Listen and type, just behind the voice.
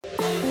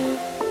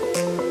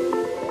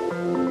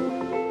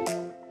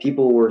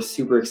people were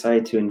super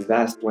excited to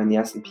invest when the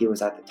S&P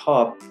was at the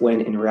top, when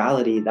in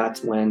reality,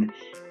 that's when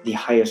the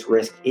highest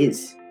risk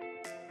is.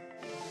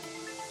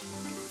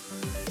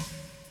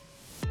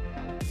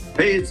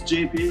 Hey, it's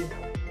JP.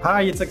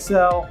 Hi, it's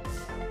Excel.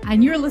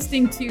 And you're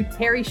listening to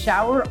Terry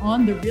Shower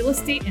on the Real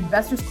Estate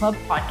Investors Club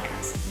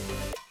podcast.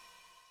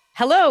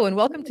 Hello, and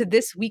welcome to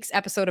this week's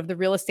episode of the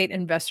Real Estate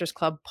Investors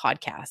Club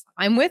podcast.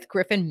 I'm with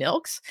Griffin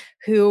Milks,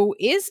 who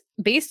is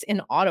based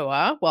in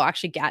Ottawa, well,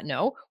 actually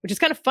Gatineau, which is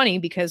kind of funny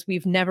because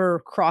we've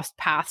never crossed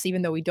paths,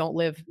 even though we don't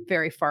live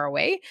very far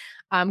away.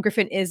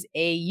 Griffin is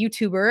a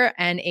YouTuber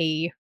and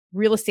a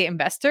real estate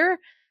investor.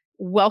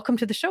 Welcome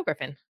to the show,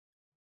 Griffin.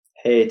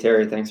 Hey,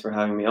 Terry, thanks for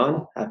having me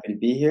on. Happy to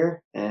be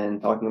here and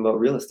talking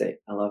about real estate.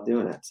 I love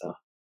doing it. So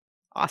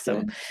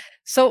awesome. Yeah.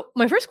 So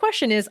my first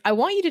question is, I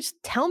want you to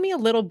just tell me a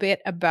little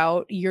bit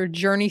about your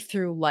journey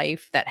through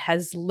life that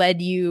has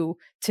led you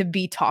to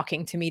be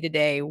talking to me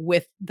today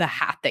with the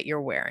hat that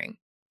you're wearing.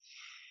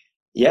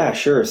 Yeah,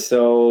 sure.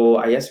 So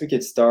I guess we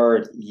could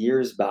start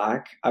years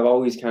back. I've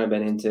always kind of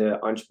been into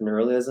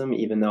entrepreneurialism,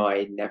 even though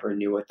I never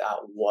knew what that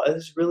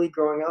was really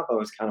growing up. I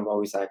was kind of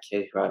always that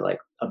kid who had like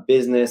a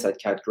business.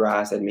 I'd cut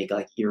grass, I'd make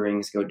like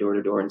earrings, go door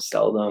to door and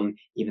sell them,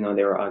 even though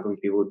they were ugly,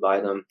 people would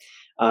buy them.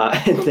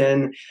 And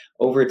then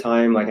over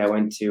time, like I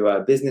went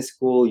to business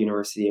school,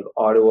 University of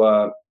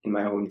Ottawa in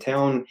my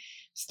hometown.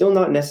 Still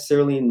not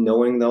necessarily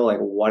knowing though, like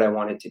what I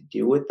wanted to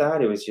do with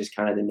that. It was just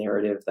kind of the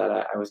narrative that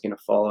I was going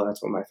to follow.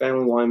 That's what my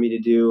family wanted me to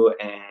do.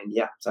 And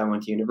yeah, so I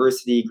went to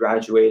university,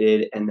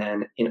 graduated, and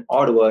then in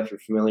Ottawa, if you're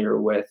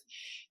familiar with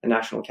the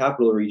National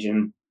Capital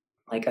Region,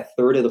 like a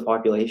third of the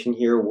population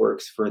here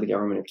works for the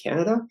government of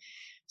Canada.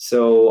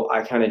 So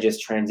I kind of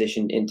just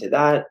transitioned into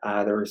that.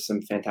 There were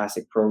some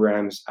fantastic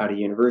programs out of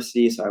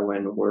university. So I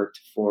went and worked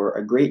for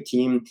a great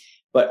team,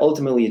 but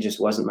ultimately it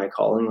just wasn't my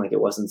calling. Like it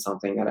wasn't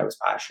something that I was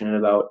passionate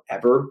about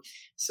ever.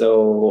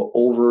 So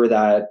over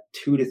that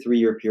 2 to 3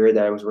 year period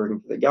that I was working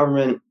for the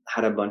government,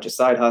 had a bunch of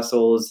side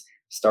hustles,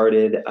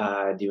 started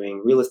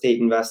doing real estate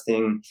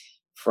investing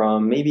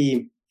from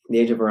maybe the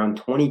age of around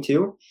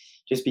 22.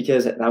 Just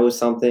because that was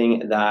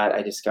something that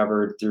I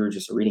discovered through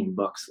just reading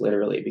books,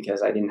 literally,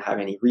 because I didn't have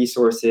any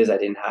resources. I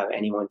didn't have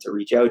anyone to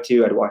reach out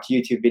to. I'd watch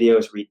YouTube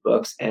videos, read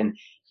books. And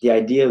the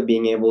idea of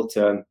being able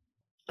to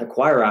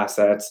acquire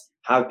assets,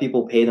 have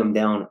people pay them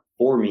down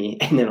for me,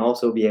 and then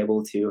also be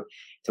able to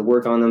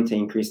work on them to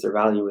increase their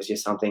value was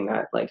just something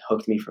that like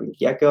hooked me from the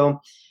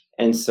get-go.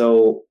 And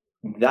so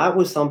that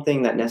was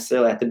something that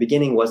necessarily at the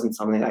beginning wasn't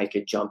something that I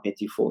could jump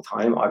into full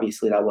time.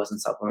 Obviously, that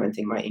wasn't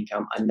supplementing my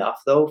income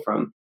enough though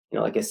from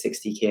like a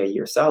 60K a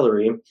year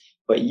salary.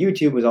 But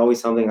YouTube was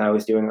always something I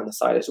was doing on the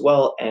side as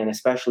well. And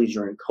especially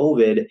during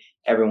COVID,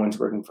 everyone's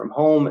working from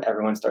home.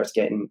 Everyone starts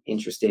getting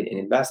interested in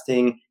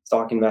investing,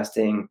 stock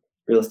investing,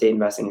 real estate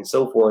investing, and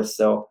so forth.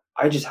 So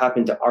I just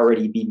happened to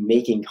already be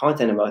making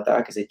content about that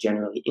because it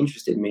generally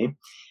interested me.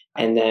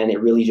 And then it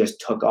really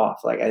just took off.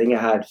 Like I think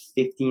I had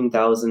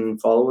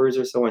 15,000 followers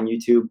or so on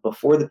YouTube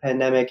before the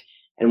pandemic.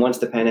 And once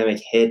the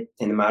pandemic hit,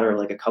 in a matter of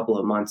like a couple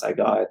of months, I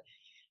got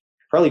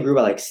probably grew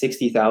by like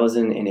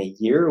 60,000 in a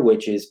year,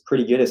 which is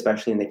pretty good,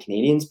 especially in the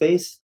Canadian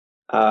space.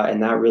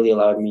 And that really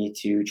allowed me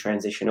to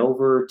transition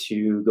over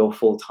to go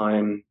full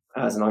time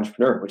as an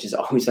entrepreneur, which is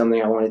always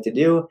something I wanted to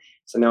do.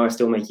 So now I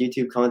still make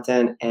YouTube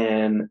content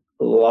and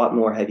a lot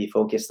more heavy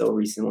focus though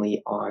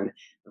recently on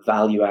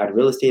value add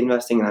real estate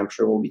investing. And I'm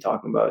sure we'll be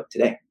talking about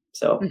today.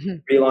 So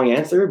pretty long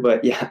answer,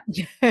 but yeah,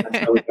 that's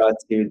how we got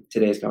to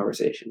today's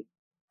conversation.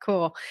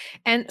 Cool.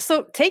 And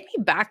so take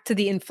me back to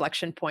the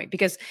inflection point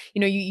because,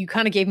 you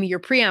kind of gave me your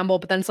preamble,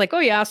 but then it's like, oh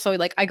yeah, so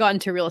like I got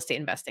into real estate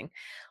investing.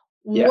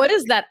 Yeah. What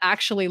does that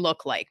actually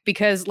look like?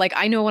 Because like,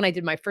 I know when I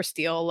did my first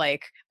deal,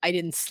 like I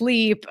didn't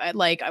sleep.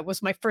 I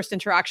was my first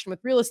interaction with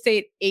real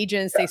estate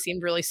agents. They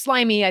seemed really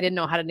slimy. I didn't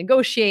know how to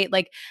negotiate.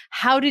 Like,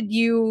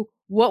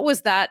 what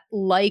was that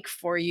like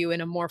for you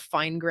in a more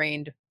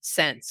fine-grained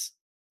sense?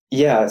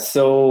 Yeah.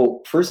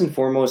 So first and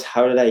foremost,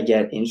 how did I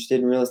get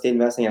interested in real estate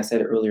investing? I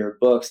said earlier,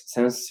 books. It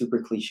sounds super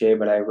cliche,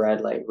 but I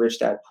read like Rich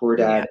Dad Poor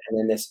Dad, and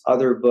then this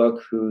other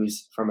book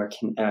who's from a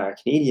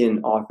Canadian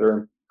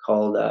author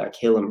called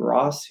Caleb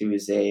Ross,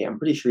 who's I'm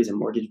pretty sure he's a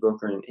mortgage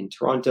broker in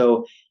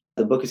Toronto.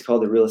 The book is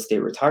called The Real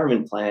Estate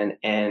Retirement Plan,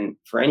 and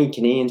for any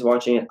Canadians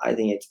watching it, I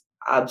think it's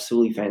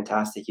absolutely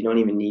fantastic. You don't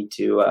even need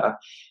to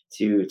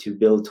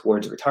build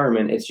towards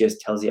retirement. It just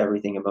tells you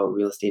everything about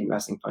real estate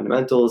investing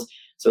fundamentals.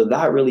 So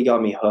that really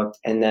got me hooked.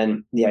 And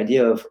then the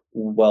idea of,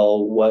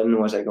 well, when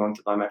was I going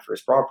to buy my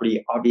first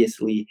property?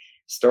 Obviously,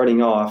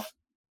 starting off,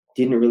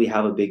 didn't really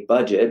have a big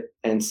budget.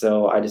 And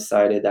so I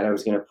decided that I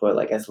was going to put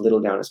like as little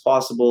down as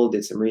possible,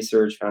 did some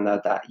research, found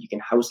out that you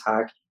can house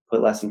hack,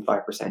 put less than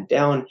 5%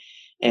 down.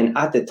 And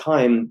at the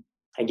time,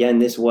 again,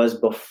 this was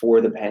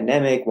before the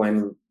pandemic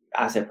when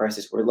asset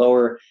prices were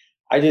lower.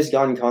 I just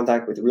got in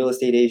contact with a real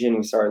estate agent.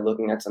 We started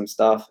looking at some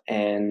stuff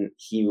and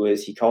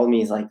he called me.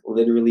 He's like,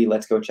 literally,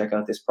 let's go check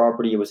out this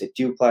property. It was a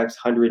duplex,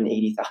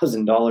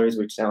 $180,000,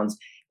 which sounds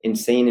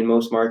insane in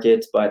most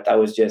markets, but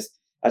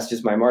that's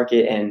just my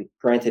market. And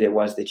granted, it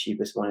was the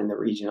cheapest one in the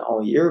region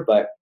all year,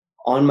 but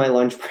on my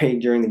lunch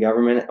break during the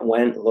government,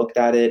 went, looked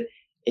at it.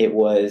 It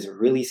was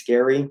really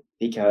scary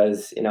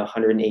because,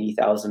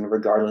 180,000,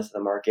 regardless of the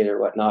market or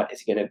whatnot,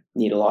 is going to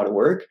need a lot of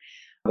work.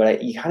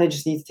 But you kind of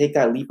just need to take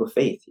that leap of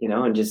faith,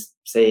 and just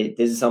say,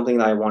 this is something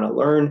that I want to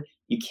learn.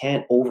 You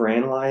can't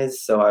overanalyze.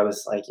 So I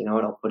was like, you know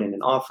what, I'll put in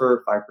an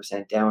offer,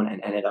 5% down,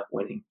 and ended up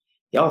winning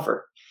the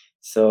offer.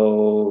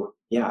 So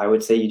yeah, I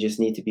would say you just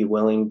need to be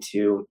willing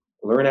to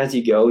learn as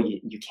you go.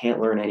 You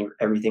can't learn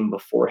everything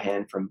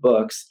beforehand from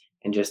books,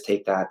 and just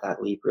take that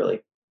leap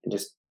really, and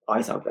just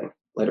buy something,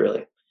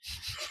 literally.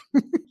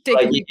 Take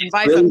Like, a leap and it's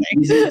buy really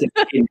something. easy to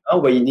say no,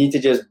 but you need to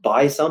just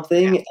buy Yeah.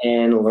 something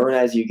and learn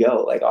as you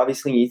go. Like,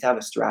 obviously, you need to have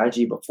a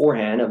strategy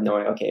beforehand of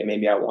knowing, okay,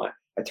 maybe I want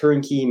a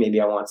turnkey, maybe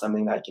I want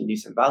something that I can do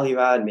some value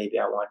add, maybe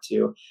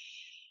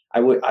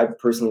I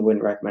personally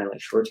wouldn't recommend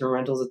like short-term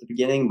rentals at the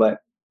beginning, but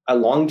a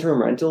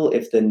long-term rental,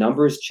 if the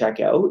numbers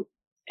check out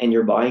and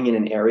you're buying in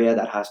an area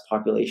that has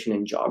population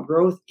and job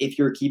growth, if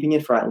you're keeping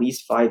it for at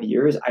least 5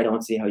 years, I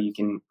don't see how you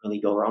can really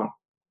go wrong.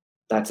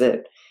 That's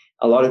it.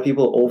 A lot of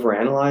people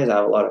overanalyze. I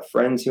have a lot of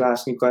friends who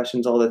ask me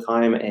questions all the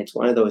time, and it's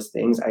one of those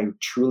things I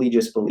truly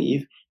just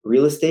believe.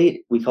 Real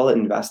estate, we call it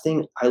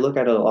investing. I look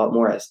at it a lot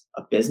more as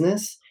a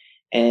business.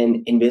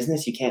 And in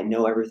business, you can't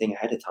know everything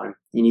ahead of time.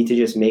 You need to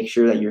just make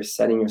sure that you're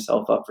setting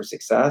yourself up for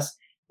success,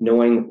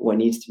 knowing what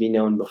needs to be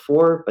known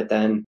before, but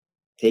then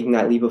taking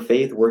that leap of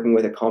faith, working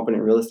with a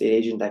competent real estate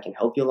agent that can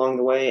help you along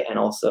the way, and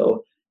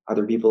also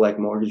other people like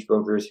mortgage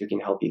brokers who can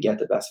help you get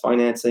the best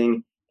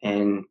financing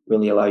and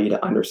really allow you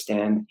to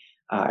understand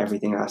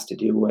everything that has to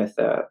do with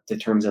the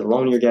terms of the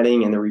loan you're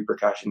getting and the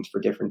repercussions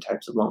for different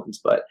types of loans.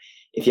 But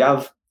if you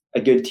have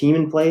a good team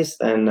in place,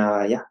 then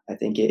yeah, I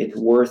think it's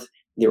worth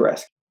the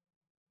risk.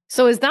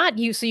 So is that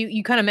you? So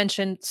you kind of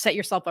mentioned set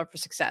yourself up for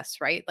success,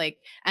 right? Like,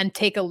 and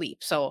take a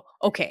leap. So,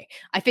 okay.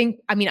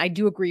 I mean, I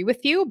do agree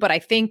with you, but I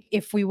think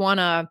if we want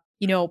to,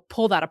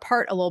 pull that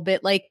apart a little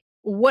bit, like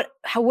what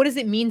does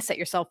it mean set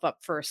yourself up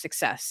for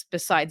success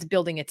besides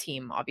building a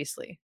team,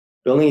 obviously?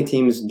 Building a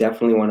team is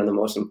definitely one of the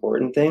most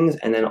important things.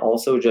 And then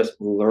also just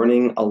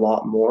learning a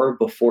lot more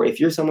before, if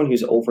you're someone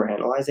who's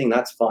overanalyzing,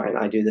 that's fine.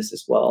 I do this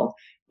as well.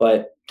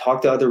 But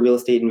talk to other real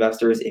estate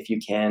investors if you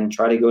can.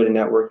 Try to go to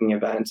networking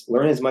events,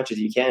 learn as much as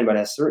you can. But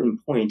at a certain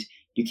point,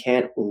 you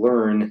can't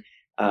learn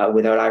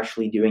without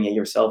actually doing it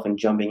yourself and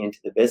jumping into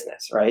the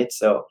business, right?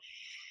 So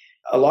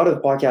a lot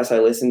of podcasts I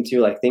listen to,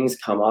 like, things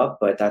come up,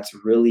 but that's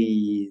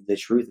really the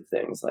truth of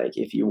things. Like,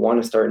 if you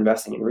want to start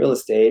investing in real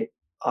estate,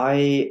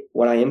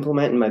 what I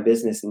implement in my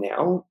business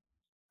now,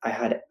 I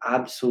had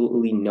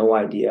absolutely no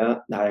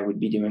idea that I would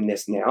be doing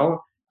this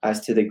now. As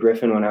to the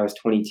Griffin when I was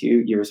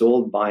 22 years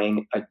old,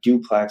 buying a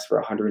duplex for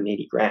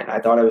 180 grand. I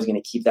thought I was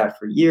going to keep that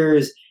for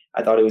years.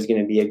 I thought it was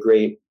going to be a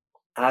great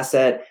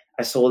asset.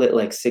 I sold it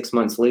like 6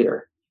 months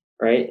later,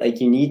 right? Like,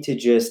 you need to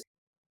just,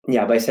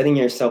 yeah, by setting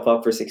yourself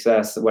up for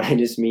success, what I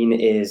just mean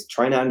is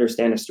trying to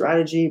understand a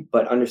strategy,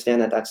 but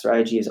understand that that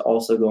strategy is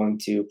also going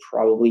to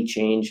probably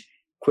change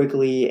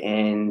quickly.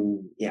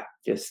 And yeah,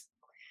 just,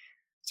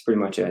 that's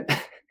pretty much it.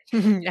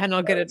 Yeah,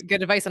 no, good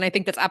advice. And I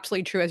think that's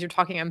absolutely true. As you're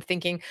talking, I'm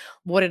thinking,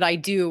 what did I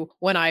do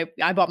when I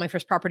bought my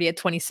first property at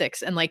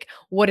 26? And like,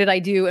 what did I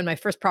do in my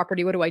first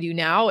property? What do I do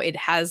now?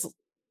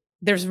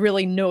 There's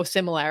really no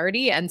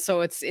similarity. And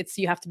so it's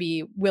you have to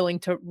be willing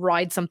to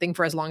ride something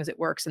for as long as it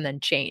works and then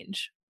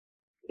change.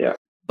 Yeah.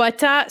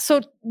 But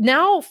so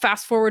now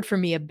fast forward for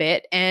me a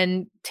bit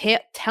and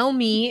tell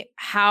me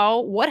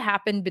what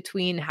happened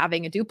between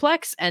having a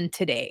duplex and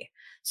today.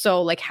 So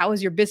like, how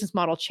has your business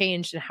model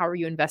changed and how are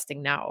you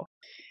investing now?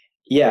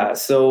 Yeah.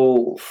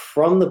 So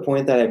from the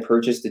point that I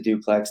purchased the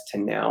duplex to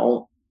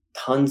now,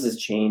 tons has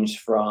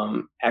changed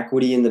from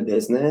equity in the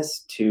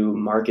business to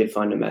market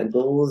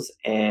fundamentals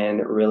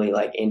and really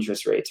like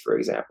interest rates, for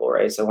example,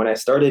 right? So when I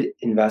started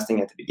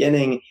investing at the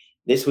beginning,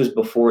 this was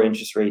before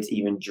interest rates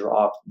even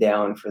dropped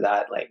down for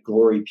that like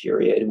glory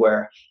period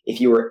where if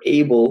you were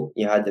able,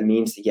 you had the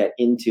means to get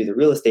into the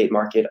real estate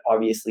market,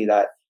 obviously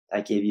that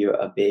gave you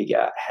a big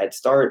head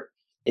start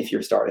if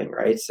you're starting,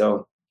 right?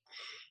 So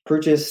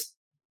purchased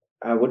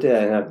what did I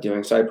end up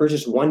doing? So I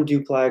purchased one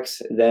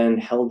duplex, then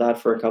held that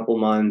for a couple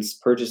months,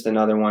 purchased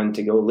another one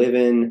to go live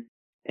in,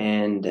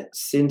 and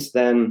since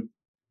then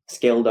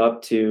scaled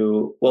up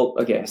to, well,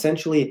 okay,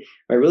 essentially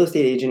my real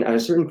estate agent, at a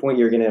certain point,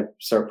 you're going to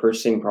start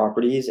purchasing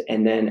properties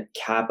and then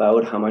cap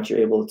out how much you're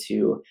able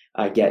to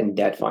get in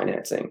debt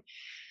financing.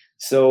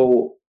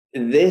 So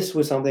this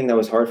was something that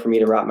was hard for me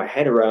to wrap my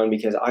head around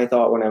because I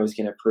thought when I was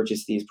going to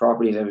purchase these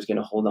properties, I was going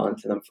to hold on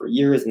to them for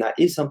years. And that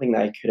is something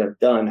that I could have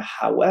done.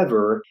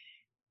 However,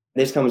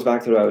 this comes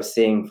back to what I was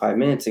saying 5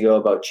 minutes ago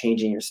about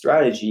changing your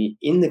strategy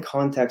in the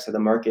context of the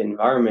market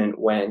environment.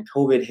 When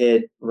COVID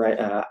hit, right,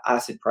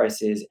 asset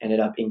prices ended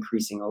up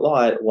increasing a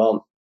lot.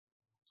 Well,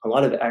 a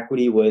lot of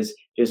equity was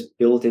just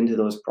built into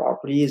those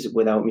properties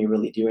without me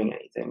really doing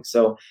anything.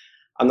 So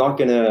I'm not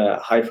going to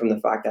hide from the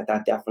fact that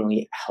that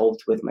definitely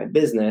helped with my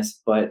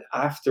business. But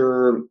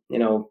after,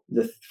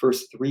 the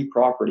first three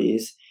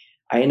properties,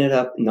 I ended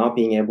up not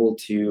being able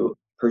to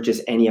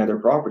purchase any other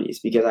properties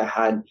because I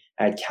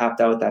had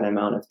capped out that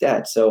amount of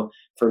debt. So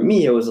for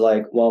me, it was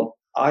like, well,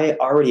 I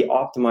already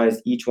optimized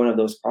each one of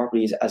those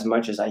properties as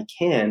much as I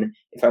can.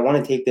 If I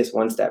want to take this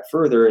one step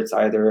further, it's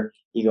either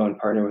you go and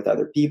partner with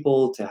other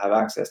people to have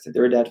access to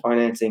their debt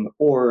financing,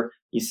 or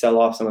you sell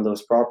off some of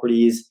those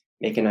properties,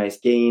 make a nice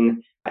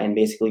gain, and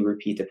basically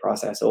repeat the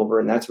process over.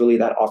 And that's really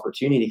that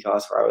opportunity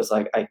cost where I was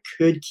like, I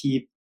could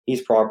keep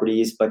these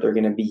properties, but they're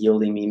going to be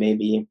yielding me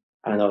maybe,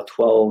 I don't know,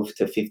 12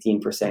 to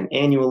 15%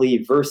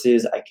 annually,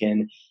 versus I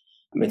can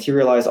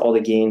materialize all the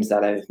gains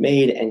that I've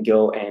made and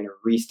go and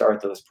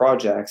restart those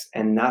projects.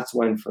 And that's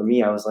when, for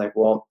me, I was like,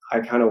 well, I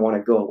kind of want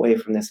to go away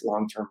from this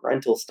long term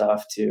rental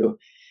stuff to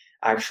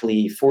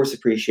actually force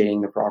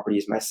appreciating the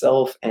properties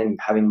myself and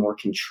having more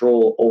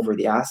control over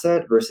the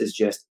asset versus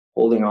just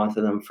holding on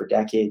to them for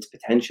decades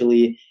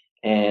potentially.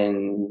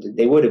 And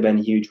they would have been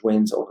huge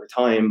wins over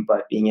time,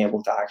 but being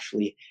able to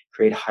actually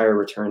create higher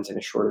returns in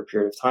a shorter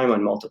period of time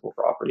on multiple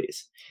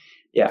properties.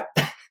 Yeah.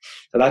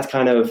 So that's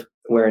kind of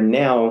where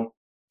now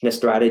the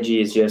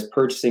strategy is just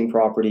purchasing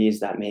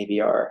properties that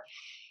maybe are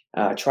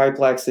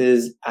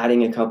triplexes,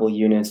 adding a couple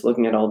units,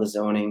 looking at all the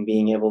zoning,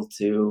 being able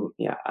to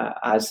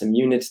add some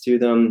units to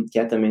them,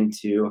 get them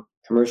into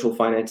commercial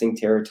financing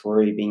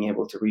territory, being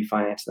able to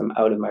refinance them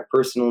out of my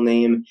personal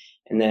name,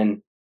 and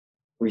then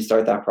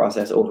restart that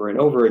process over and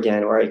over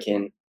again, where I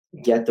can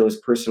get those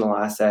personal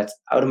assets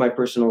out of my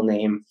personal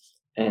name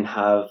and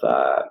have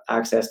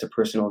access to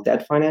personal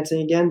debt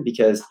financing again,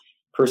 because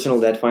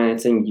personal debt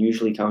financing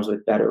usually comes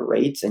with better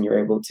rates and you're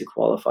able to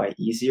qualify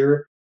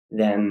easier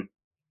than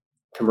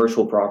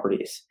commercial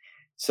properties.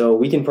 So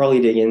we can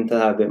probably dig into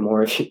that a bit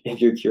more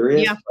if you're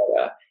curious. Yeah.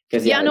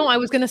 Because no, I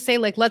was going to say,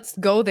 like, let's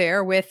go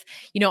there with,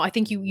 I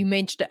think you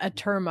mentioned a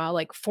term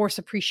like force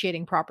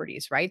appreciating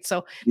properties, right?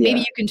 So maybe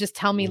you can just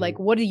tell me, like,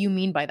 what do you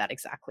mean by that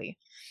exactly?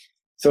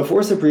 So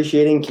force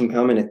appreciating can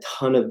come in a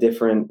ton of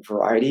different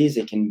varieties.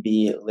 It can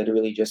be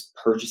literally just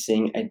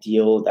purchasing a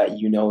deal that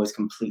you know is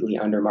completely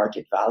under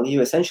market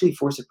value. Essentially,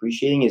 force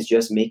appreciating is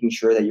just making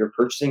sure that you're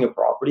purchasing a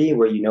property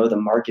where you know the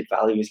market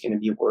value is going to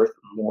be worth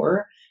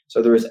more.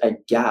 So there's a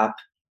gap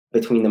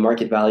between the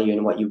market value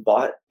and what you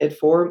bought it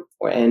for,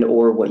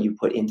 or what you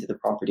put into the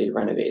property to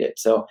renovate it.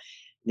 So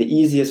the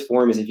easiest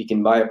form is if you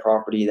can buy a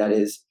property that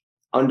is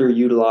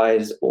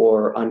underutilized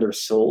or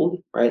undersold,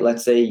 right?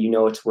 Let's say you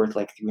know it's worth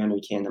like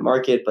 300K in the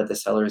market, but the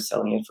seller is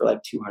selling it for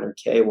like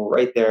 200K. Well,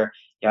 right there,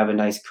 you have a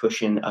nice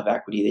cushion of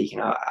equity that you can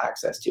have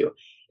access to.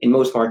 In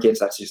most markets,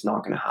 that's just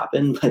not going to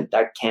happen, but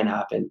that can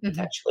happen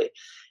potentially.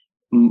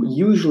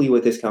 Usually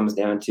what this comes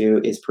down to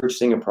is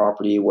purchasing a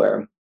property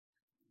where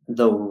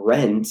the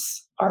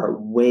rents are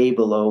way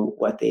below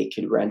what they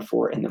could rent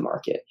for in the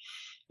market.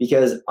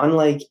 Because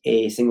unlike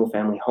a single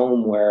family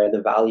home where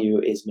the value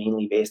is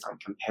mainly based on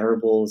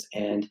comparables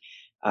and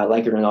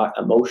like it or not,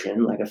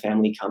 emotion, like a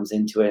family comes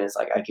into it and it's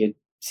like, I could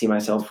see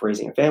myself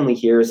raising a family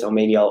here, so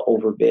maybe I'll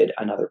overbid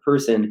another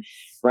person.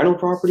 Rental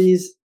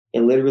properties,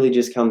 it literally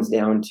just comes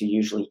down to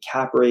usually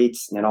cap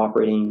rates, net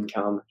operating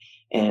income,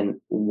 and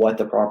what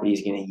the property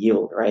is going to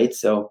yield, right?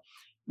 So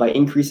by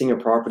increasing a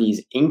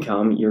property's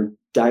income, you're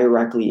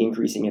directly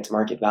increasing its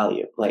market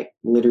value, like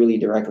literally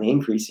directly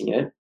increasing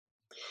it.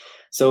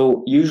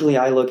 So usually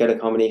I look at a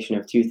combination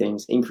of two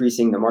things: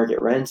 increasing the market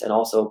rents and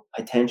also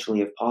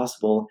potentially, if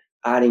possible,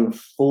 adding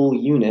full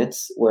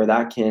units where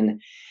that's going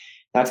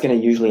to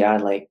usually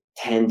add like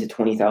 $10,000 to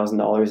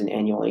 $20,000 in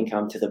annual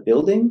income to the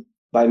building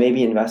by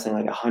maybe investing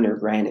like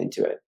 $100,000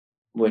 into it,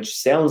 which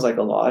sounds like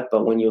a lot.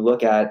 But when you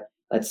look at,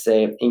 let's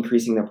say,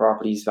 increasing the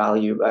property's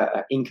value,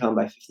 income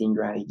by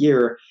 $15,000 a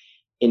year,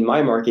 in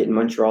my market in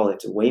Montreal,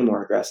 it's way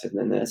more aggressive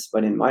than this.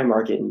 But in my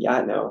market in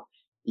Gatineau,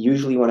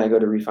 usually when I go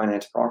to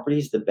refinance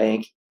properties, the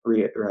bank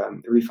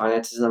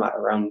refinances them at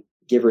around,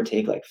 give or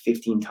take, like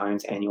 15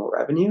 times annual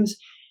revenues.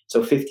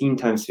 So 15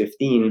 times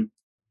 15,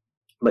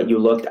 but you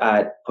looked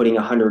at putting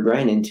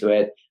 $100,000 into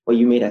it, well,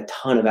 you made a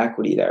ton of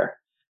equity there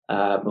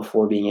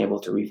before being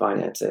able to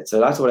refinance it. So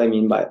that's what I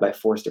mean by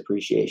forced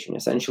appreciation,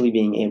 essentially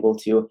being able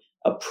to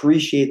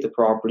appreciate the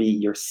property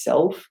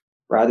yourself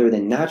rather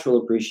than natural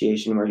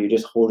appreciation where you're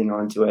just holding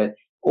on to it.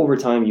 Over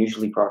time,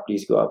 usually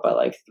properties go up by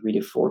like 3 to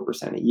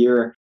 4% a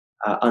year,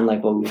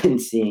 unlike what we've been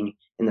seeing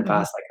in the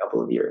past like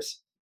couple of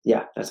years.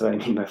 Yeah, that's what I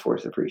mean by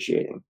forced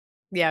appreciating.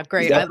 Yeah,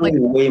 great. It's definitely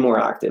way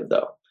more active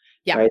though.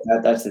 Yeah. Right.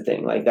 That's the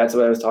thing. Like that's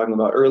what I was talking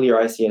about earlier.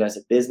 I see it as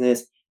a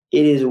business.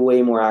 It is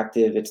way more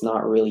active. It's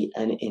not really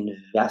an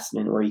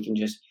investment where you can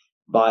just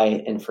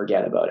buy and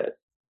forget about it.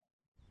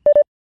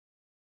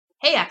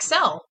 Hey,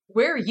 Axel,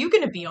 where are you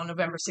going to be on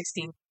November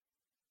 16th?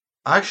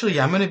 Actually,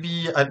 I'm going to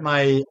be at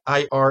my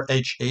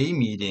IRHA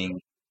meeting.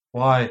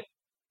 Why?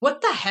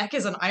 What the heck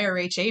is an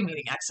IRHA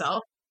meeting,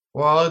 Axel?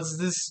 Well, it's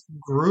this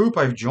group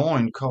I've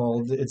joined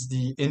called, it's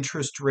the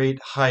Interest Rate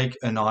Hike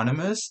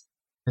Anonymous.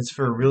 It's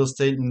for real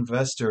estate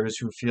investors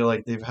who feel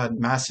like they've had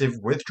massive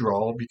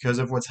withdrawal because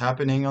of what's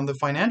happening on the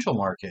financial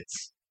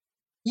markets.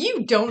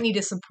 You don't need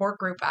a support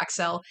group,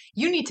 Axel.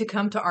 You need to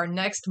come to our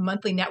next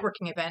monthly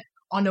networking event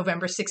on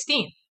November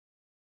 16th.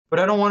 But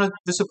I don't want to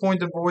disappoint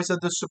the boys at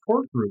the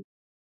support group.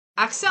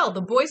 Axel,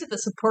 the boys at the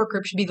support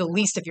group should be the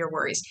least of your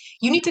worries.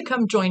 You need to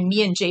come join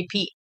me and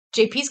JP.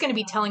 JP's going to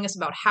be telling us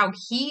about how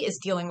he is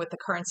dealing with the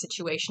current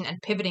situation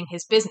and pivoting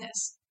his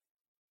business.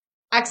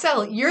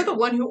 Axel, you're the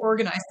one who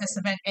organized this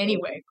event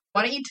anyway.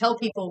 Why don't you tell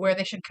people where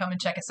they should come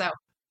and check us out?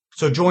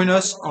 So join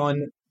us on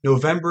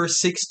November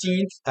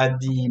 16th at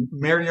the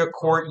Maria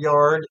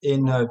Courtyard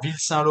in Ville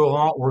Saint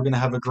Laurent. We're going to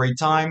have a great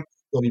time.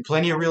 There'll be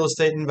plenty of real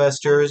estate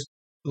investors.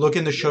 Look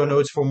in the show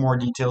notes for more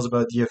details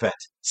about the event.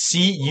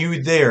 See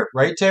you there,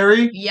 right,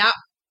 Terry? Yeah.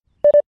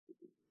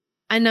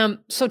 And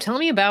so tell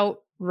me about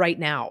right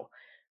now.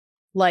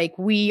 Like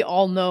we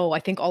all know, I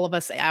think all of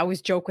us, I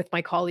always joke with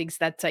my colleagues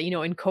that,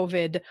 in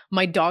COVID,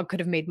 my dog could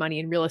have made money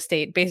in real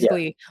estate.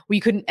 Basically, we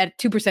couldn't, at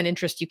 2%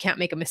 interest, you can't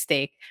make a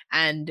mistake.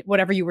 And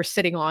whatever you were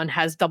sitting on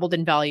has doubled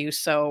in value.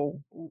 So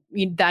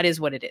that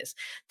is what it is.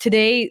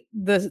 Today,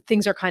 the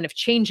things are kind of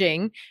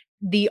changing.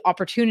 The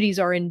opportunities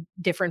are in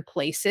different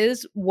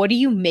places. What do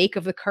you make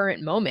of the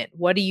current moment?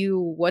 What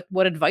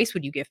advice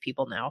would you give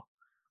people now?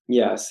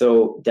 Yeah,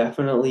 so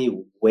definitely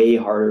way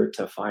harder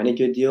to find a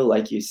good deal.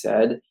 Like you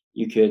said,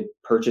 you could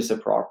purchase a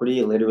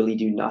property, literally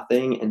do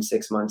nothing, and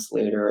 6 months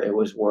later it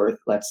was worth,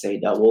 let's say,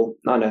 double.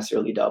 Not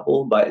necessarily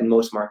double, but in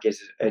most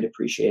markets it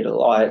appreciated a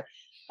lot.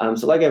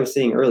 So like I was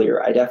saying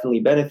earlier, I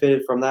definitely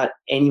benefited from that.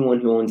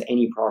 Anyone who owns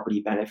any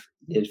property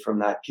benefited from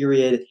that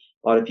period.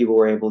 A lot of people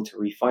were able to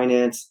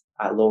refinance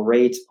at low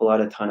rates, pull out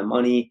a ton of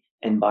money,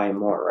 and buy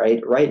more,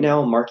 right? Right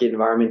now, market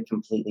environment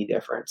completely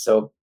different.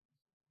 So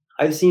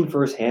I've seen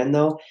firsthand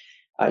though,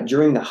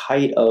 during the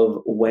height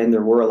of when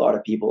there were a lot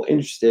of people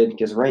interested,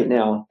 because right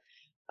now,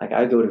 like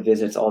I go to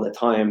visits all the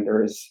time,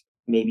 there's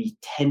maybe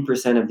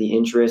 10% of the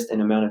interest and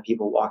amount of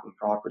people walking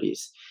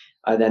properties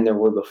than there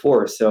were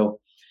before. So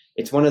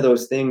it's one of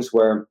those things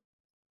where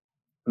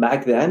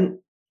back then,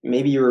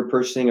 maybe you were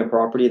purchasing a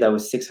property that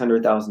was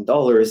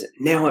 $600,000.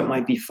 Now it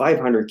might be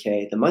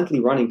 500K. The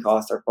monthly running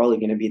costs are probably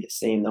going to be the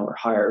same, though, or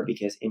higher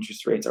because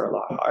interest rates are a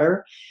lot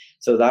higher.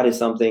 So that is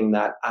something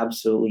that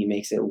absolutely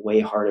makes it way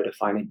harder to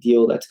find a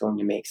deal that's going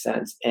to make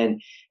sense, and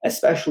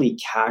especially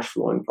cash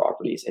flowing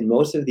properties. In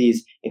most of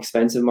these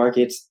expensive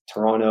markets,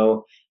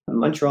 Toronto,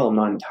 Montreal, I'm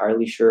not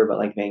entirely sure, but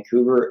like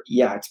Vancouver,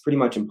 yeah, it's pretty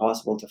much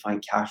impossible to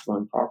find cash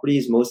flowing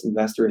properties. Most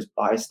investors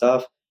buy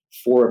stuff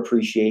for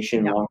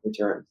appreciation Yeah. longer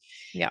term.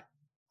 Yeah.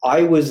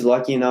 I was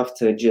lucky enough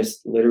to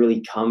just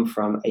literally come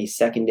from a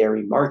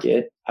secondary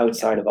market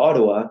outside of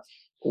Ottawa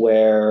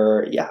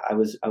where, yeah, I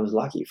was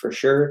lucky for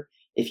sure.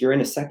 If you're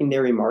in a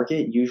secondary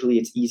market, usually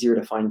it's easier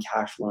to find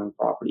cash flowing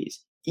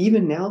properties.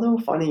 Even now though,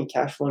 finding a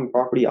cash flowing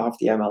property off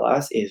the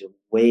MLS is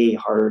way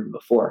harder than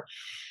before.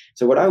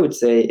 So what I would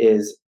say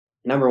is,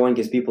 number one,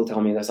 because people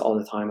tell me this all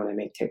the time when I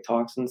make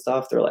TikToks and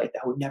stuff, they're like,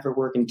 that would never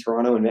work in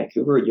Toronto and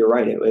Vancouver. You're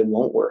right, it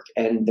won't work.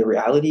 And the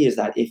reality is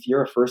that if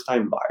you're a first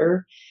time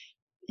buyer,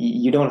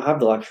 you don't have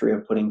the luxury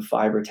of putting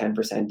 5 or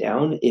 10%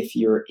 down if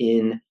you're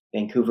in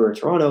Vancouver or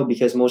Toronto,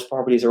 because most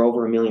properties are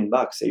over $1 million.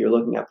 So you're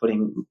looking at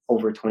putting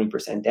over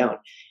 20% down.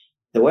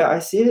 The way I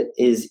see it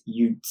is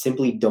you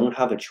simply don't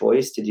have a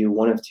choice to do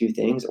one of two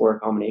things or a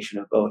combination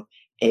of both.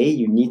 A,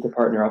 you need to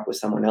partner up with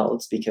someone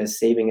else because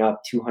saving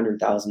up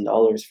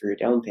 $200,000 for your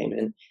down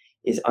payment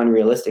is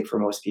unrealistic for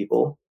most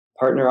people.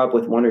 Partner up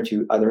with one or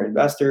two other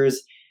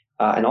investors,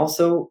 and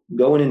also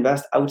go and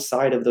invest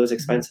outside of those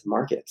expensive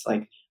markets.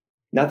 Like,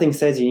 nothing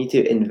says you need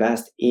to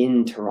invest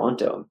in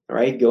Toronto,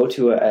 right? Go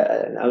to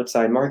an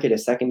outside market, a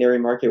secondary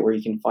market where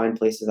you can find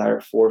places that are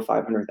 $400,000 or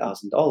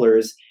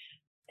 $500,000,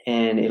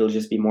 and it'll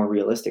just be more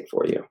realistic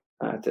for you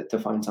to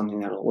find something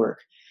that'll work.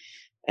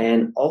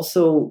 And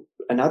also,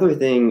 another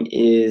thing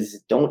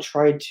is, don't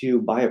try to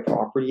buy a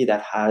property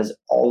that has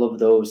all of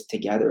those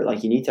together.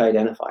 Like, you need to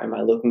identify, am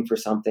I looking for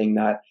something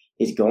that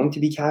is going to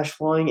be cash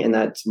flowing and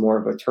that's more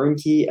of a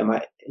turnkey? Am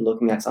I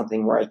looking at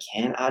something where I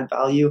can add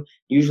value?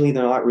 Usually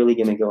they're not really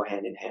going to go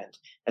hand in hand,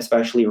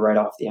 especially right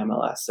off the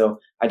MLS. So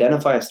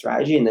identify a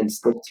strategy and then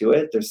stick to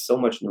it. There's so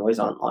much noise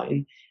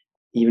online.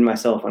 Even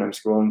myself, when I'm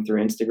scrolling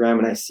through Instagram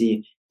and I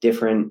see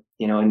different,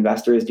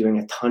 investors doing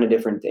a ton of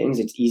different things,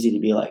 it's easy to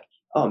be like,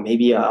 oh,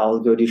 maybe I'll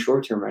go do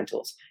short-term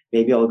rentals.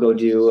 Maybe I'll go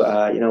do,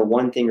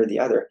 one thing or the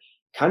other.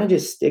 Kind of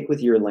just stick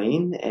with your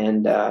lane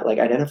and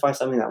identify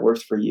something that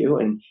works for you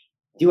and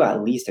do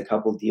at least a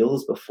couple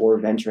deals before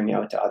venturing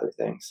out to other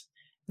things.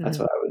 That's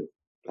Mhm.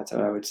 what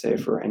I would say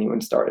for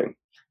anyone starting.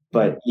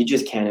 But you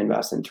just can't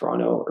invest in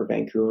Toronto or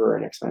Vancouver,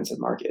 an expensive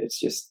market. It's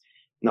just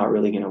not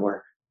really going to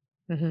work.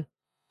 Mhm.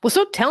 Well,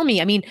 so tell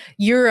me, I mean,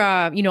 you're,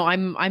 I'm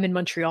in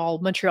Montreal.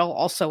 Montreal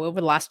also over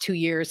the last 2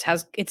 years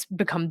it's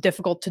become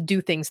difficult to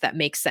do things that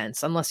make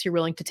sense unless you're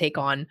willing to take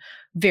on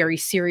very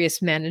serious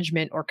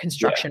management or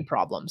construction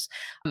problems.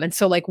 And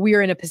so like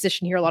we're in a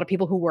position here, a lot of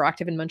people who were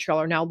active in Montreal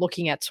are now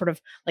looking at sort of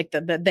like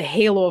the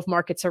halo of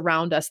markets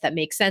around us that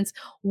make sense.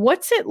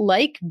 What's it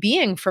like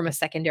being from a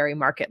secondary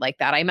market like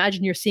that? I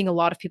imagine you're seeing a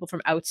lot of people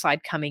from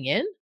outside coming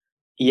in.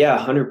 Yeah,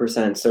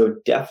 100%. So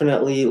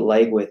definitely,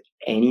 like with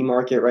any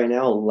market right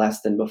now,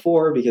 less than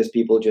before because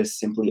people just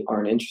simply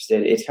aren't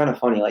interested. It's kind of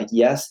funny. Like,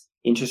 yes,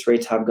 interest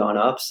rates have gone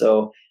up.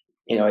 So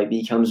it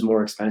becomes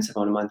more expensive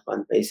on a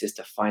month-to-month basis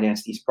to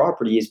finance these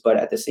properties. But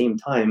at the same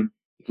time,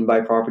 you can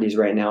buy properties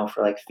right now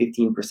for like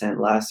 15%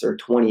 less or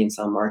 20 in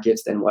some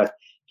markets than what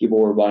people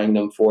were buying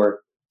them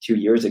for 2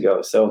 years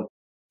ago. So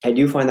I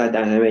do find that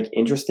dynamic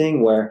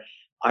interesting where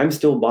I'm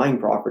still buying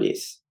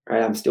properties,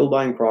 right? I'm still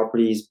buying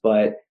properties,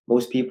 but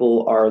most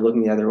people are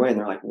looking the other way and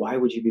they're like, why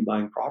would you be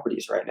buying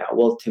properties right now?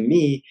 Well, to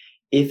me,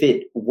 if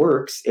it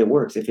works, it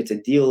works. If it's a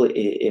deal,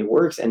 it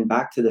works. And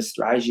back to the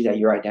strategy that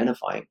you're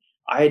identifying.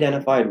 I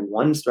identified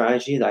one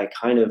strategy that I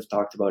kind of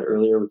talked about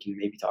earlier. We can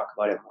maybe talk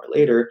about it more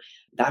later.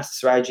 That's the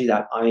strategy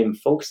that I am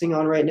focusing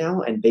on right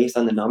now. And based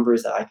on the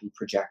numbers that I can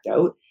project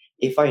out,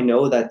 if I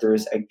know that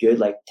there's a good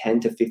like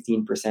 10 to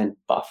 15%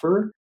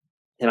 buffer,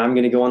 then I'm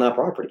going to go on that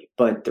property.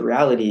 But the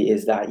reality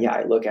is that, yeah,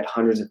 I look at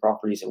hundreds of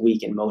properties a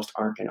week and most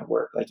aren't going to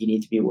work. Like you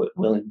need to be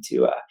willing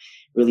to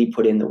really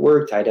put in the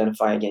work to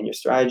identify again your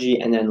strategy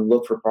and then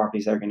look for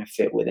properties that are going to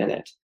fit within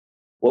it.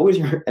 What was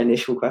your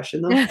initial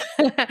question though?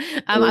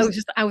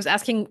 I was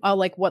asking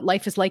like what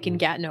life is like in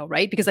Gatineau,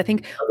 right? Because I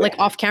think like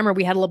off camera,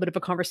 we had a little bit of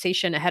a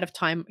conversation ahead of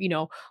time,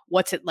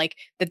 what's it like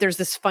that there's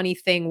this funny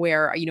thing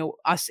where,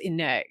 us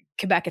in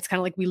Quebec, it's kind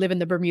of like we live in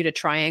the Bermuda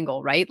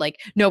Triangle, right? Like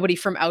nobody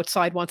from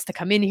outside wants to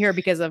come in here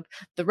because of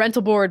the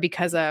rental board,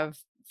 because of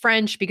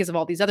French, because of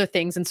all these other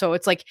things. And so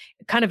it's like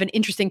kind of an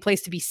interesting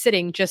place to be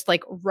sitting just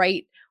like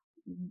right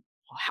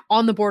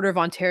on the border of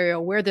Ontario,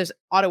 where there's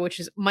Ottawa, which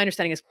is my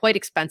understanding is quite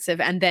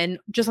expensive. And then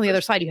just on the other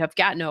side, you have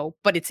Gatineau,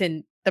 but it's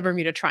in the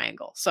Bermuda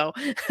Triangle. So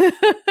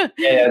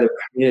yeah, the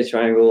Bermuda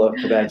Triangle of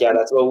Quebec. Yeah,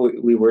 that's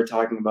what we were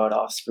talking about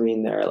off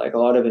screen there. Like a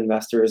lot of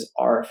investors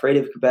are afraid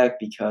of Quebec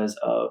because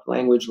of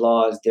language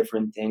laws,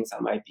 different things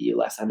that might be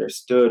less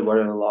understood. What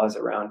are the laws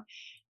around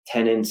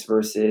tenants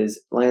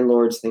versus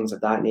landlords, things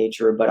of that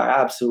nature. But I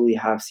absolutely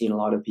have seen a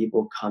lot of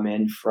people come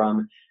in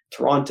from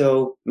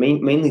Toronto,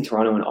 mainly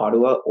Toronto and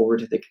Ottawa, over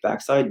to the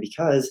Quebec side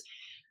because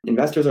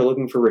investors are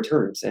looking for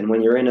returns. And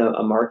when you're in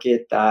a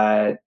market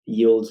that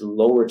yields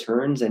low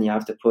returns and you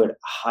have to put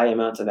high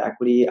amounts of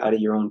equity out of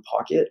your own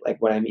pocket, like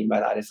what I mean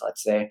by that is,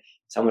 let's say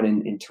someone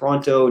in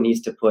Toronto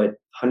needs to put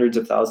hundreds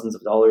of thousands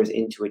of dollars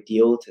into a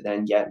deal to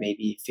then get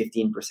maybe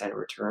 15%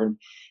 return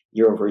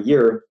year over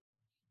year.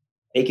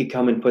 They could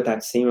come and put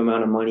that same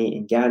amount of money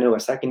in Gatineau,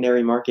 a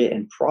secondary market,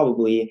 and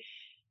probably,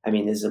 I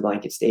mean, this is a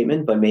blanket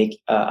statement, but make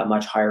a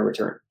much higher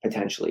return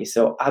potentially.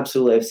 So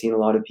absolutely, I've seen a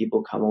lot of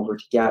people come over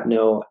to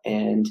Gatineau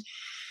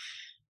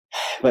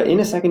but in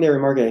a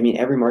secondary market, I mean,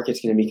 every market's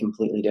going to be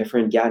completely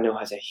different. Gatineau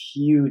has a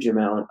huge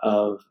amount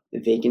of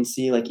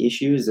vacancy like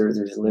issues.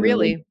 There's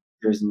literally,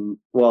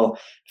 well,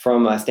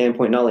 from a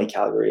standpoint, not like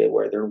Calgary,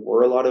 where there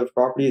were a lot of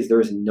properties,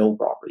 there's no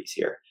properties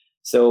here.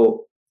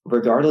 So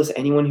regardless,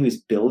 anyone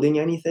who's building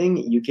anything,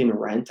 you can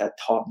rent at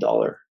top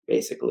dollar,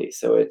 basically.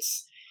 So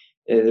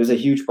there's a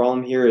huge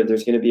problem here.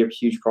 There's going to be a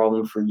huge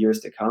problem for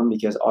years to come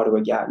because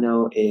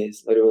Ottawa-Gatineau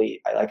is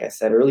literally, like I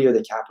said earlier,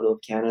 the capital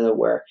of Canada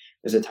where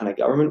there's a ton of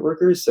government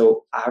workers.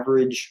 So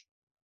average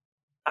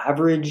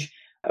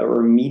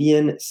or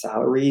median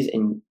salaries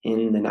in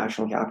the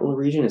National Capital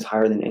Region is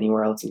higher than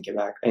anywhere else in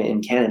Quebec,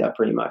 in Canada,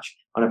 pretty much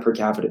on a per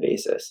capita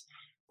basis.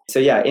 So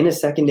yeah, in a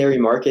secondary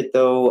market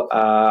though,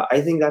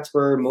 I think that's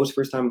where most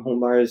first-time home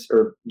buyers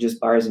or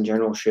just buyers in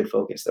general should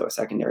focus though, a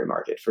secondary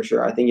market for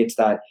sure. I think it's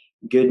that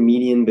good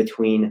median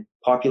between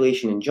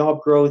population and job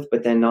growth,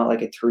 but then not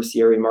like a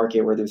tertiary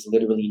market where there's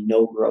literally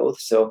no growth.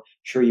 So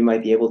sure, you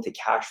might be able to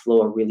cash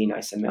flow a really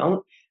nice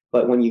amount,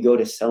 but when you go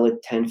to sell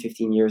it 10,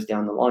 15 years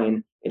down the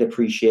line, it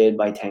appreciated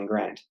by 10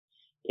 grand,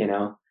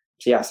 So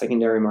yeah,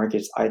 secondary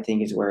markets, I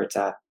think is where it's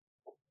at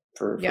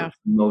for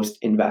most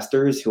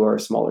investors who are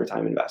smaller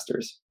time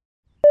investors.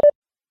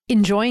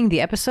 Enjoying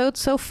the episode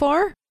so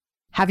far?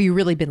 Have you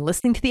really been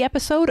listening to the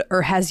episode,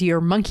 or has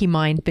your monkey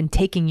mind been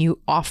taking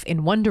you off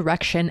in one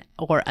direction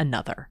or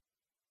another?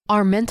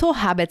 Our mental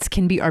habits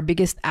can be our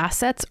biggest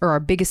assets or our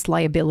biggest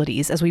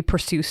liabilities as we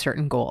pursue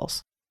certain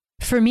goals.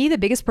 For me, the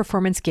biggest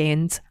performance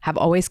gains have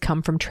always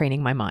come from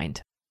training my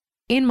mind.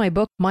 In my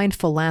book,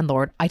 Mindful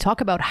Landlord, I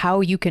talk about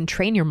how you can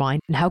train your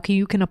mind and how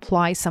you can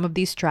apply some of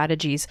these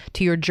strategies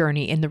to your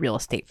journey in the real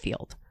estate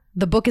field.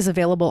 The book is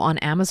available on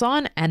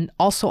Amazon and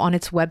also on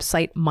its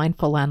website,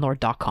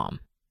 mindfullandlord.com.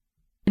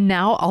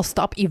 Now I'll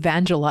stop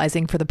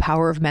evangelizing for the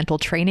power of mental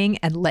training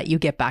and let you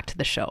get back to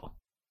the show.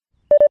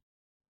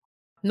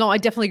 No, I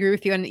definitely agree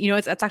with you. And,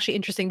 it's actually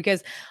interesting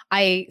because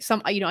I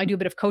do a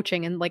bit of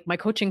coaching, and like my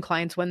coaching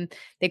clients, when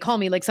they call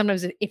me, like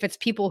sometimes if it's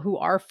people who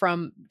are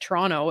from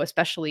Toronto,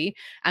 especially,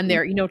 and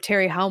they're,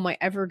 Terry, how am I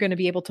ever going to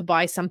be able to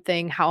buy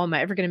something? How am I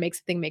ever going to make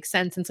something make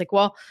sense? And it's like,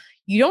 well,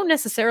 you don't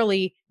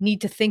necessarily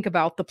need to think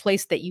about the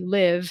place that you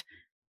live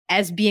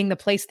as being the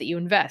place that you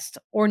invest,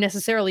 or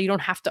necessarily you don't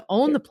have to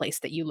own the place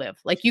that you live.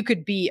 Like you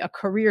could be a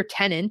career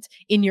tenant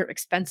in your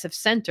expensive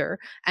center.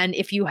 And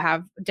if you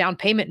have down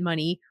payment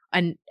money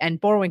and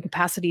borrowing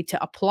capacity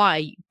to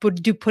apply,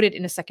 put it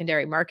in a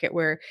secondary market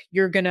where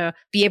you're going to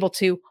be able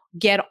to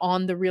get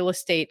on the real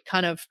estate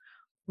kind of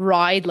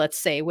ride, let's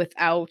say,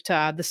 without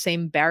the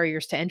same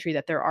barriers to entry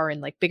that there are in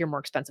like bigger, more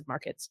expensive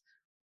markets.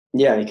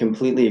 Yeah, I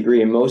completely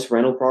agree. And most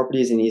rental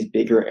properties in these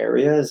bigger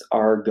areas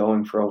are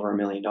going for over $1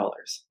 million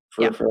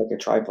Yeah. for like a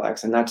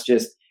triplex. And that's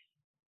just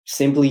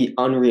simply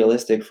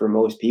unrealistic for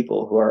most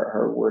people who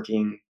are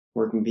working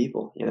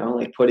people,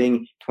 like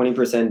putting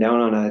 20% down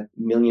on $1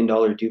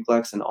 million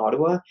duplex in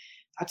Ottawa.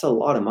 That's a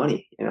lot of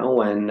money,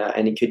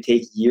 and it could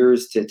take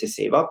years to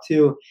save up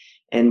to.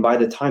 And by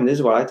the time, this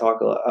is what I talk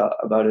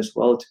about as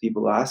well to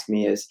people who ask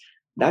me, is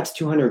that's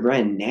 200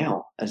 grand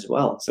now as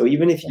well. So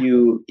even if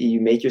you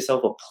make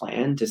yourself a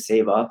plan to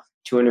save up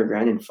 200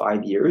 grand in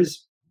 5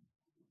 years,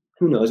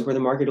 who knows where the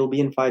market will be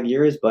in 5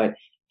 years, but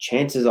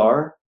chances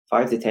are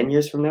 5 to 10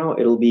 years from now,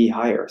 it'll be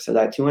higher. So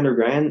that 200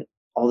 grand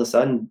all of a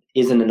sudden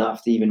isn't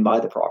enough to even buy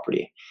the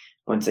property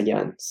once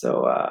again.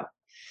 So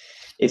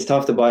it's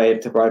tough to buy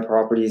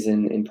properties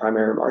in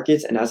primary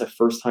markets. And as a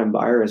first time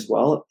buyer as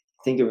well,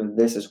 think of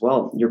this as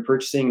well. You're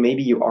purchasing,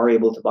 maybe you are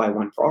able to buy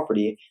one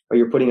property, but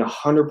you're putting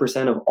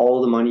 100% of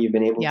all the money you've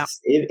been able Yeah. to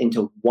save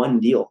into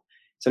one deal.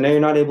 So now you're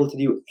not able to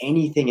do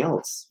anything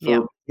else Yeah.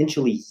 for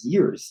potentially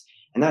years.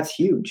 And that's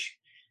huge.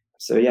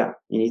 So yeah,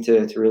 you need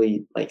to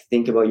really like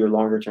think about your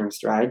longer term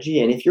strategy.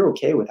 And if you're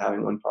okay with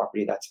having one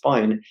property, that's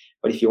fine.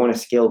 But if you want to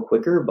scale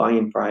quicker, buying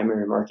in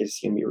primary markets is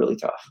going to be really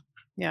tough.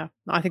 Yeah.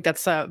 No, I think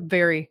that's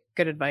very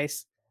good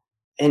advice.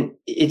 And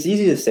it's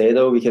easy to say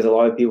though, because a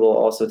lot of people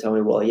also tell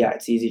me, well, yeah,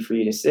 it's easy for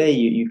you to say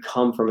you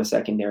come from a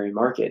secondary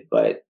market,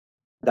 but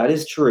that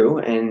is true.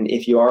 And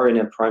if you are in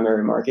a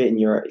primary market and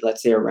you're,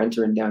 let's say, a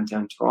renter in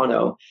downtown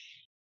Toronto,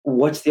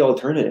 what's the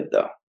alternative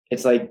though?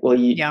 It's like, well,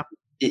 Yeah.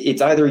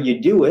 it's either you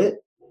do it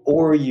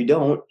or you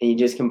don't, and you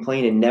just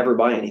complain and never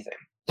buy anything.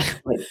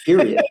 Like,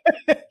 period.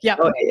 Yeah.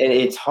 No, and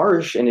it's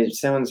harsh and it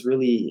sounds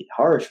really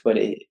harsh, but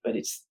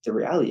it's the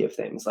reality of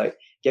things. Like,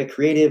 get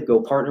creative,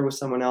 go partner with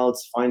someone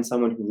else, find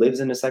someone who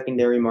lives in a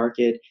secondary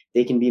market.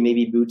 They can be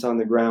maybe boots on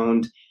the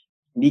ground.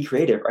 Be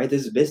creative, right?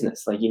 This is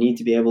business. Like, you need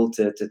to be able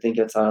to think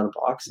outside of the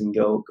box and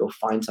go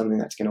find something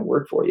that's going to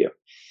work for you.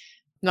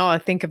 No, I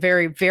think a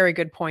very, very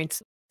good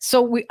points.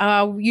 So we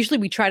usually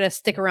we try to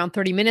stick around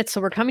 30 minutes.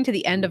 So we're coming to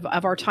the end of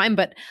our time.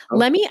 But Oh,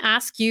 let me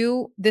ask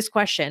you this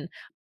question.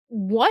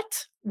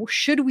 What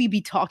should we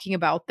be talking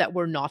about that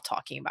we're not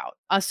talking about?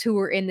 Us who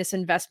are in this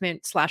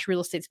investment slash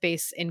real estate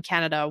space in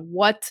Canada,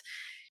 what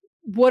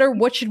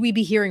should we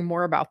be hearing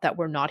more about that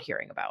we're not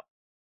hearing about?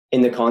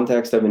 in the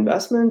context of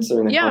investments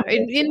or in the Yeah, context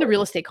in the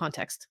real estate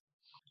context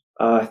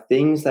of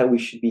things that we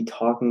should be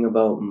talking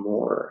about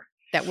more?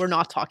 that we're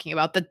not talking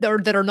about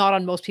that are not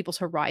on most people's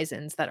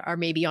horizons that are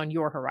maybe on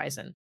your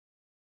horizon.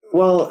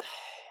 Well,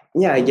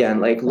 yeah, again,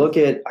 like look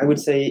at, I would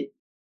say,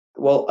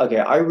 well, okay,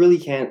 I really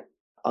can't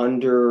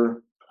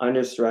under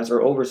stress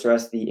or over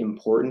stress the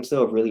importance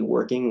though of really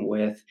working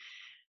with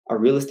a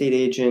real estate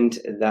agent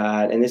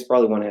that, and this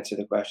probably won't answer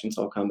the question,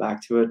 so I'll come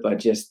back to it, but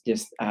just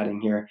adding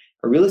here,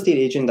 a real estate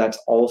agent that's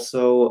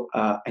also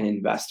an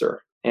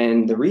investor.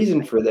 And the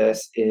reason for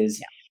this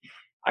is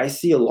I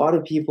see a lot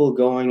of people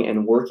going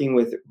and working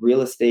with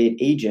real estate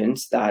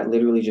agents that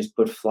literally just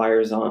put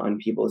flyers on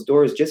people's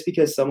doors. Just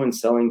because someone's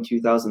selling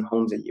 2,000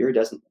 homes a year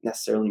doesn't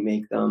necessarily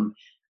make them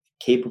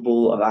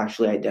capable of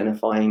actually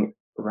identifying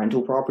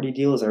rental property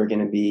deals that are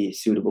going to be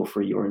suitable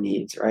for your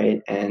needs,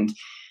 right? And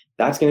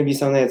that's going to be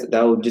something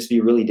that will just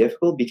be really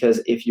difficult,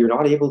 because if you're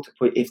not able to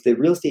if the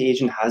real estate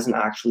agent hasn't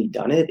actually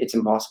done it, it's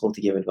impossible to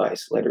give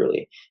advice,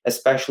 literally,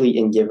 especially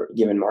in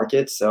given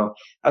markets. So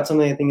that's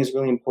something I think is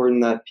really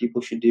important that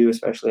people should do,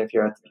 especially if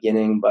you're at the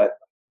beginning. But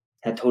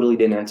that totally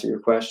didn't answer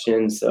your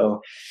question.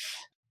 So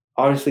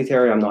honestly,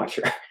 Terry, I'm not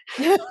sure.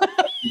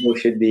 People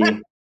should be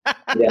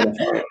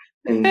identifying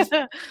and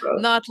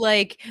Not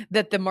like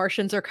that the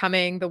Martians are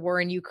coming, the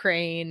war in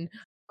Ukraine,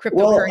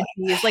 well,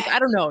 cryptocurrencies. Like, I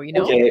don't know, you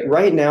know? okay,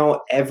 right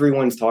now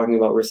everyone's talking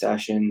about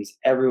recessions.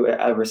 A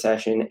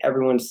recession.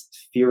 Everyone's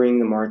fearing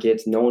the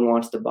markets. No one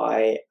wants to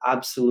buy.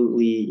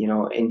 Absolutely,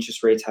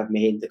 interest rates have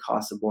made the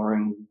cost of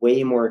borrowing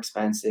way more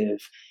expensive.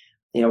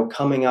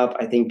 Coming up,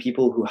 I think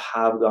people who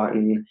have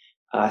gotten,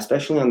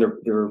 especially on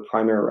their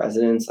primary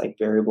residence, like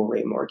variable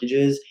rate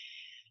mortgages,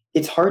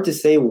 it's hard to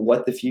say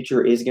what the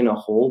future is going to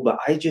hold, but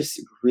I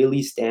just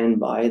really stand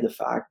by the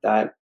fact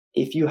that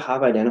if you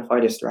have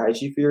identified a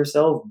strategy for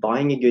yourself,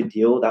 buying a good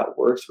deal that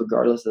works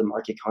regardless of the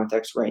market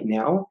context right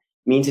now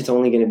means it's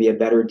only going to be a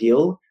better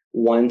deal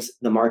once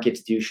the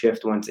markets do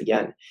shift once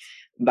again.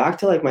 Back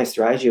to like my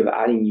strategy of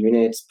adding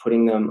units,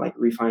 putting them, like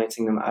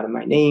refinancing them out of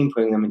my name,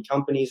 putting them in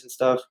companies and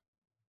stuff.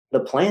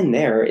 The plan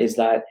there is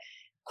that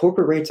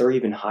corporate rates are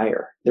even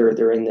higher.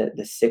 They're in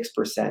the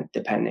 6%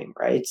 depending,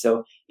 right?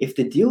 So if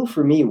the deal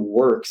for me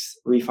works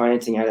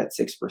refinancing out at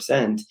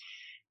 6%,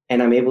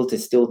 and I'm able to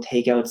still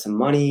take out some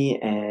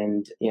money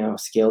and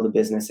scale the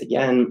business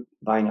again,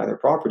 buying other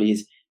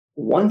properties,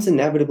 once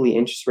inevitably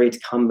interest rates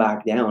come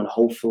back down,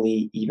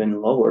 hopefully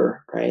even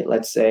lower, right?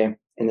 Let's say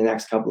in the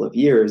next couple of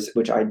years,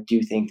 which I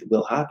do think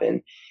will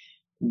happen,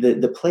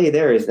 the play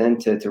there is then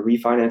to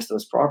refinance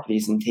those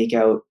properties and take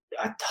out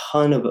a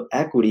ton of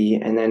equity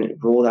and then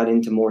roll that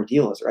into more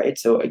deals, right?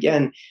 So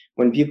again,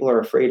 when people are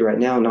afraid right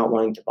now, not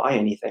wanting to buy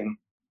anything,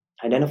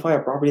 identify a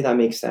property that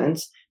makes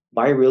sense,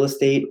 buy real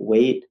estate,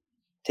 wait,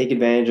 take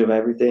advantage of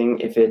everything.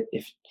 If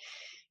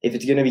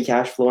it's going to be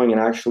cash flowing and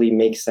actually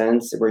makes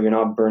sense where you're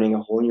not burning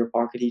a hole in your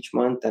pocket each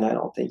month, then I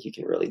don't think you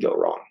can really go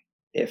wrong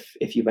if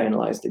you've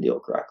analyzed the deal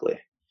correctly.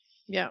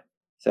 Yeah.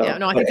 So, Yeah.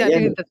 No, I but think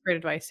again, that's great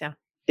advice. Yeah.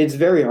 it's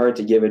very hard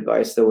to give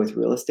advice though with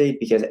real estate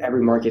because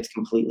every market's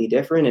completely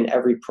different and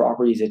every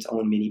property is its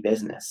own mini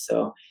business.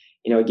 So,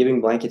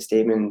 giving blanket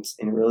statements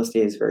in real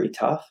estate is very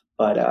tough,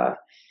 but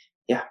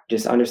yeah,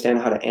 just understand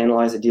how to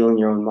analyze a deal in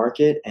your own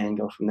market and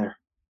go from there.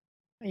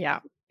 Yeah.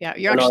 Yeah. I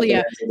You're don't know if actually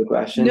that answered the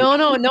question.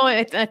 no.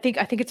 I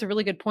think it's a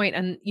really good point.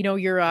 And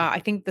you're I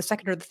think the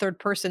second or the third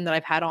person that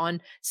I've had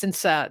on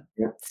since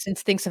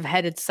things have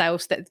headed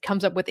south that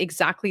comes up with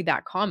exactly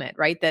that comment,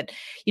 right? That,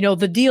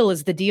 the deal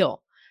is the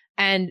deal.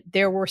 And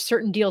there were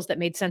certain deals that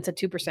made sense at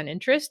 2%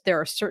 interest. There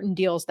are certain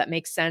deals that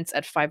make sense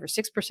at 5 or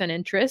 6%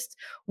 interest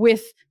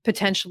with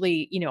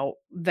potentially,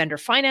 vendor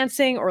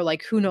financing or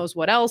like who knows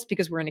what else,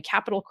 because we're in a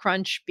capital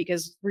crunch,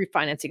 because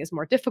refinancing is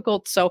more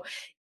difficult. So,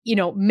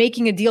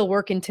 making a deal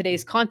work in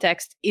today's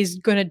context is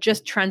going to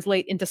just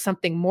translate into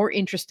something more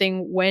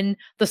interesting when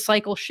the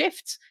cycle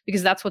shifts,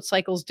 because that's what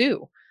cycles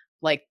do.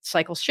 Like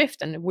cycles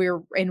shift and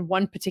we're in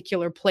one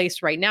particular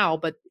place right now,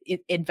 but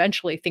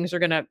eventually things are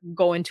going to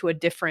go into a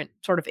different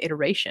sort of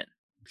iteration.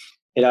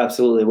 It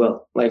absolutely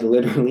will. Like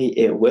literally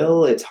it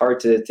will. It's hard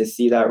to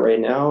see that right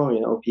now.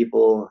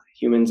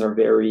 Humans are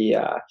very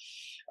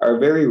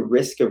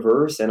risk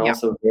averse and Yeah.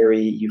 also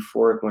very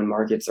euphoric when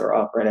markets are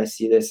up, right? I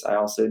see this. I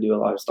also do a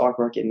lot of stock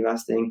market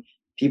investing.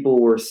 People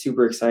were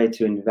super excited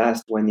to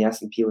invest when the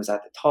S&P was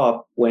at the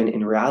top, when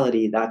in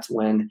reality, that's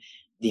when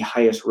the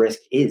highest risk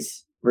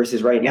is.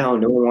 Versus right now,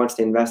 no one wants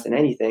to invest in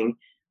anything,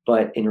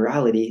 but in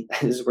reality,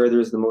 this is where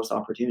there's the most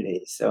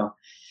opportunities. So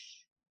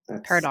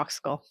that's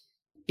Paradoxical.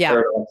 Yeah.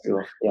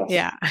 paradoxical.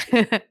 Yes.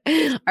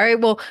 Yeah. All right.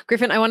 Well,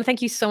 Griffin, I want to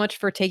thank you so much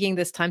for taking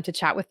this time to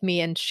chat with me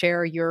and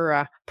share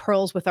your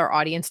pearls with our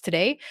audience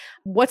today.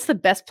 What's the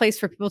best place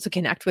for people to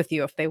connect with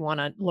you if they want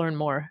to learn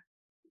more?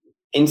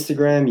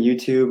 Instagram,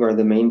 YouTube are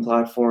the main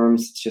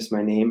platforms. It's just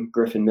my name,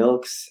 Griffin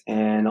Milks.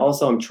 And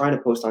also I'm trying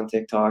to post on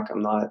TikTok.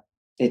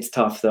 It's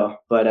tough though,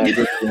 but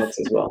Griffin Milks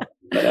as well.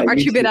 But Aren't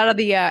you a YouTube, bit out of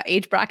the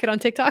age bracket on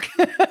TikTok?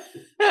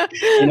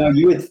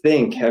 you would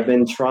think. I've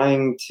been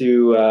trying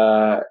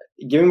to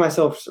giving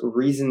myself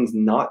reasons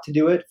not to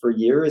do it for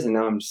years, and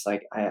now I'm just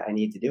like, I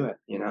need to do it,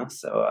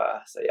 So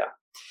yeah,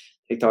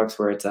 TikTok's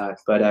where it's at.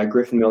 But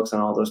Griffin Milks on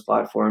all those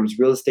platforms.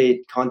 Real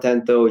estate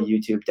content though,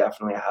 YouTube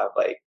definitely. I have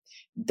like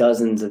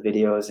dozens of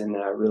videos in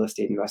a real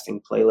estate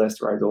investing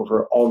playlist where I go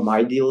over all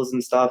my deals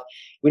and stuff.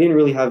 We didn't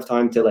really have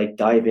time to like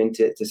dive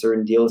into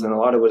certain deals, and a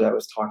lot of what I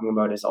was talking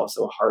about is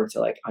also hard to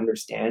like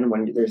understand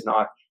when there's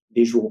not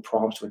visual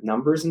prompts with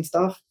numbers and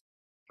stuff.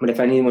 But if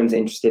anyone's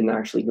interested in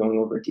actually going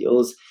over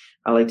deals,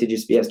 I like to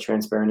just be as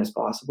transparent as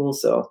possible.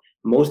 So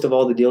most of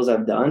all the deals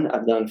I've done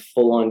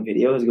full on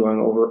videos going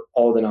over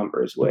all the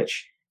numbers,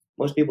 which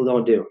most people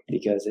don't do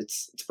because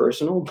it's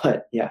personal.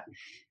 But yeah,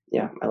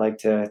 I like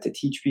to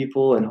teach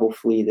people, and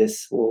hopefully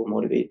this will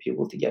motivate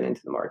people to get into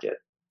the market.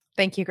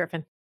 Thank you,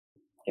 Griffin.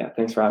 Yeah,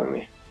 thanks for having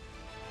me.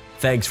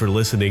 Thanks for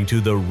listening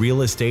to the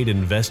Real Estate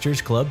Investors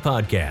Club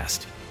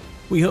podcast.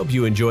 We hope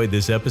you enjoyed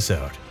this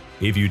episode.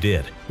 If you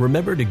did,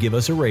 remember to give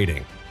us a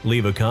rating,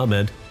 leave a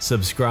comment,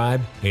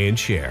 subscribe, and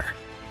share.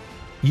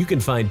 You can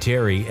find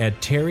Terry at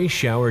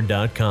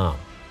terryshower.com.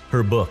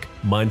 Her book,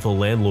 Mindful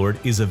Landlord,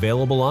 is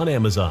available on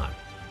Amazon.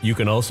 You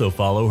can also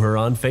follow her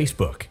on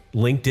Facebook,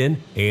 LinkedIn,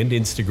 and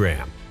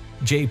Instagram.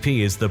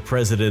 JP is the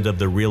president of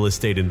the Real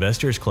Estate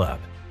Investors Club.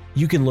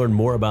 You can learn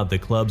more about the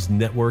club's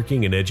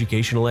networking and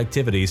educational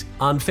activities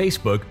on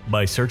Facebook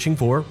by searching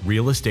for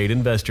Real Estate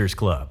Investors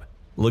Club.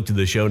 Look to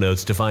the show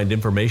notes to find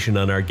information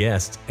on our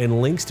guests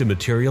and links to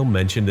material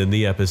mentioned in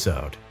the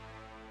episode.